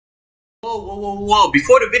Whoa.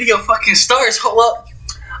 Before the video fucking starts, hold up.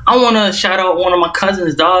 I want to shout out one of my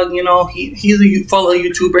cousins, dog. You know, he's a fellow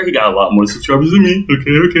YouTuber. He got a lot more subscribers than me.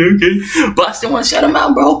 Okay. But I still want to shout him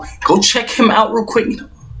out, bro. Go check him out real quick.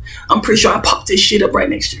 I'm pretty sure I popped this shit up right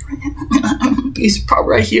next to you. He's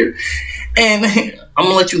probably right here. And I'm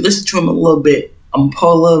going to let you listen to him a little bit. I'm going to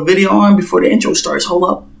pull a little video on before the intro starts. Hold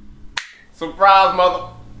up. Surprise, mother.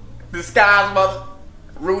 Disguise, mother.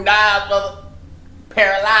 Rude eyes, mother.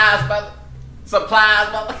 Paralyzed, mother.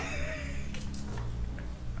 Supplies, mother.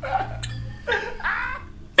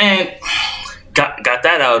 And got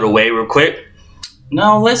that out of the way real quick.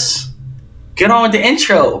 Now let's get on with the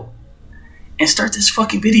intro and start this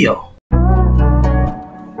fucking video.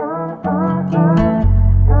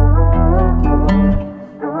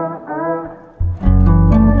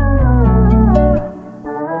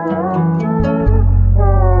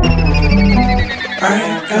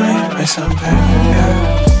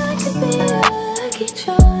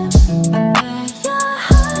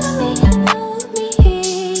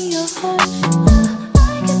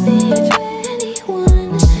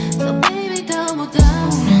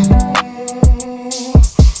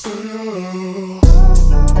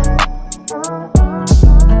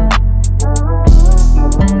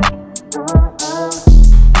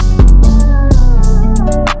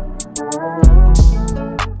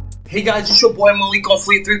 Hey guys, it's your boy Malik on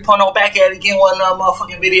Fleet 3.0 back at it again with another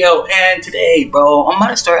motherfucking video. And today, bro, I'm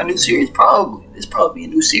gonna start a new series. It's probably a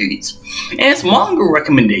new series. And it's manga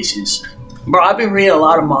recommendations. Bro, I've been reading a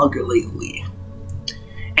lot of manga lately.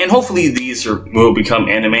 And hopefully these will become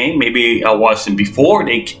anime. Maybe I watched them before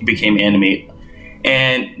they became anime.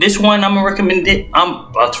 And this one I'm about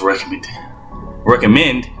to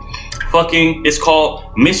recommend. It's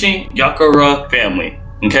called Mission Yozakura Family.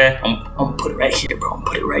 Okay, I'm gonna put it right here, bro. I'm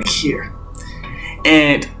gonna put it right here,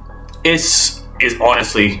 and it's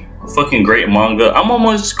honestly fucking great manga. I'm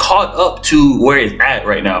almost caught up to where it's at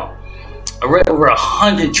right now. I read over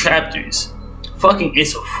 100 chapters.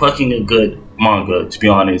 It's a good manga, to be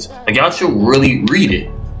honest. Like, y'all should really read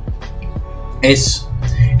it. It's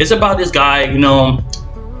about this guy, you know,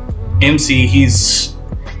 MC. He's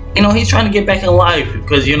trying to get back in life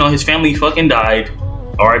because his family fucking died.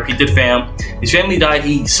 R.I.P. to the fam. His family died.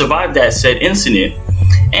 He survived that said incident,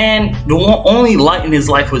 and the only light in his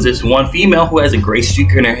life was this one female who has a gray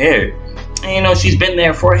streak in her hair. And she's been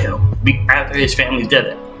there for him after his family's dead,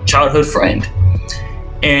 a childhood friend.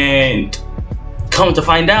 And come to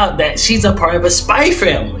find out that she's a part of a spy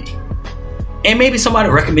family. And maybe somebody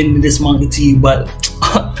recommended this manga to you, but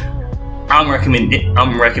I'm recommending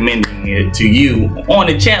it to you on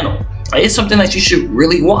the channel. Like, it's something that you should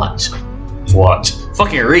really watch.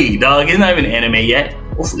 Fucking read, dog. It's not even anime yet.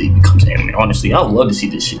 Hopefully it becomes anime. Honestly, I would love to see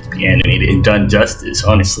this shit be animated and done justice.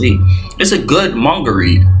 Honestly, it's a good manga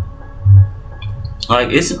read. Like,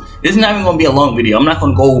 it's not even gonna be a long video. I'm not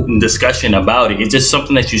gonna go in discussion about it. It's just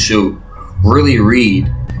something that you should really read.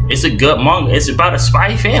 It's a good manga. It's about a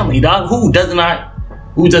spy family, dog. Who does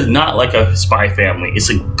not like a spy family? It's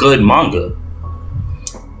a good manga.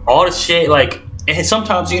 All the shit, like, and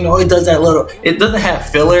sometimes it does that little. It doesn't have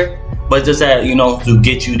filler. But does that, to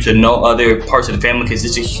get you to know other parts of the family, because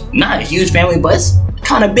it's not a huge family, but it's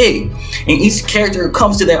kind of big. And each character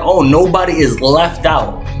comes to their own. Nobody is left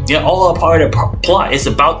out. They're all a part of the plot. It's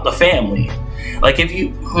about the family. Like, if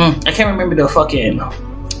you, I can't remember the fucking, I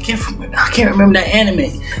can't remember that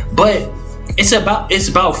anime, but it's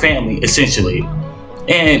about family essentially.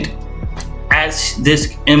 And as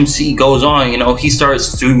this MC goes on, he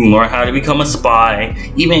starts to learn how to become a spy,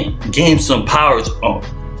 even gain some powers.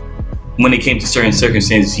 When it came to certain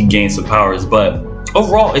circumstances, he gained some powers. But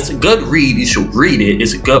overall, it's a good read. You should read it.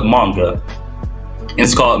 It's a good manga. And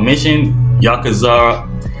it's called Mission Yozakura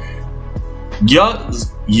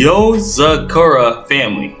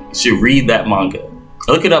Family. You should read that manga.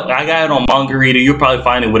 Look it up. I got it on Manga Reader. You'll probably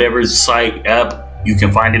find it whatever site, app you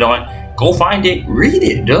can find it on. Go find it. Read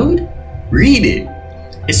it, dude. Read it.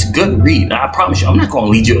 It's a good read. I promise you, I'm not going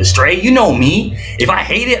to lead you astray. You know me. If I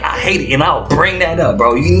hate it, I hate it. And I'll bring that up,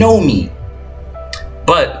 bro. You know me.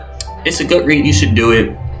 But it's a good read. You should do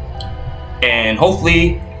it. And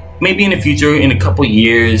hopefully, maybe in the future, in a couple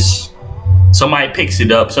years, somebody picks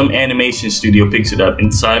it up. Some animation studio picks it up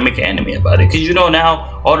and decide to make an anime about it. Because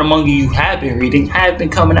now, all the manga you have been reading have been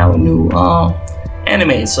coming out with new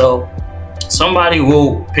anime. So somebody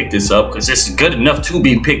will pick this up because it's good enough to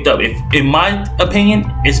be picked up. If, in my opinion,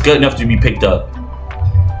 it's good enough to be picked up.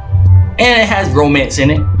 And it has romance in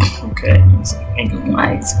it. Okay, ain't gonna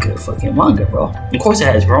lie, it's a good fucking manga, bro. Of course it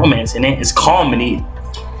has romance in it. It's comedy.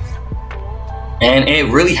 And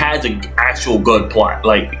it really has an actual good plot.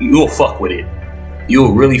 Like, you'll fuck with it.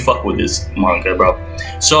 you'll really fuck with this manga, bro.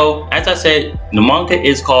 So as I said, the manga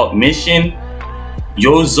is called Mission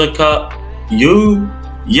Yozakura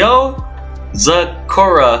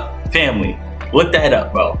Family. Look that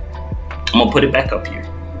up, bro. I'm gonna put it back up here.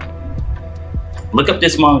 Look up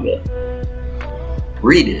this manga.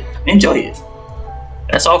 Read it. Enjoy it.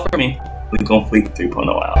 That's all for me. We're gonna Fleek 3.0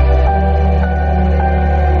 out.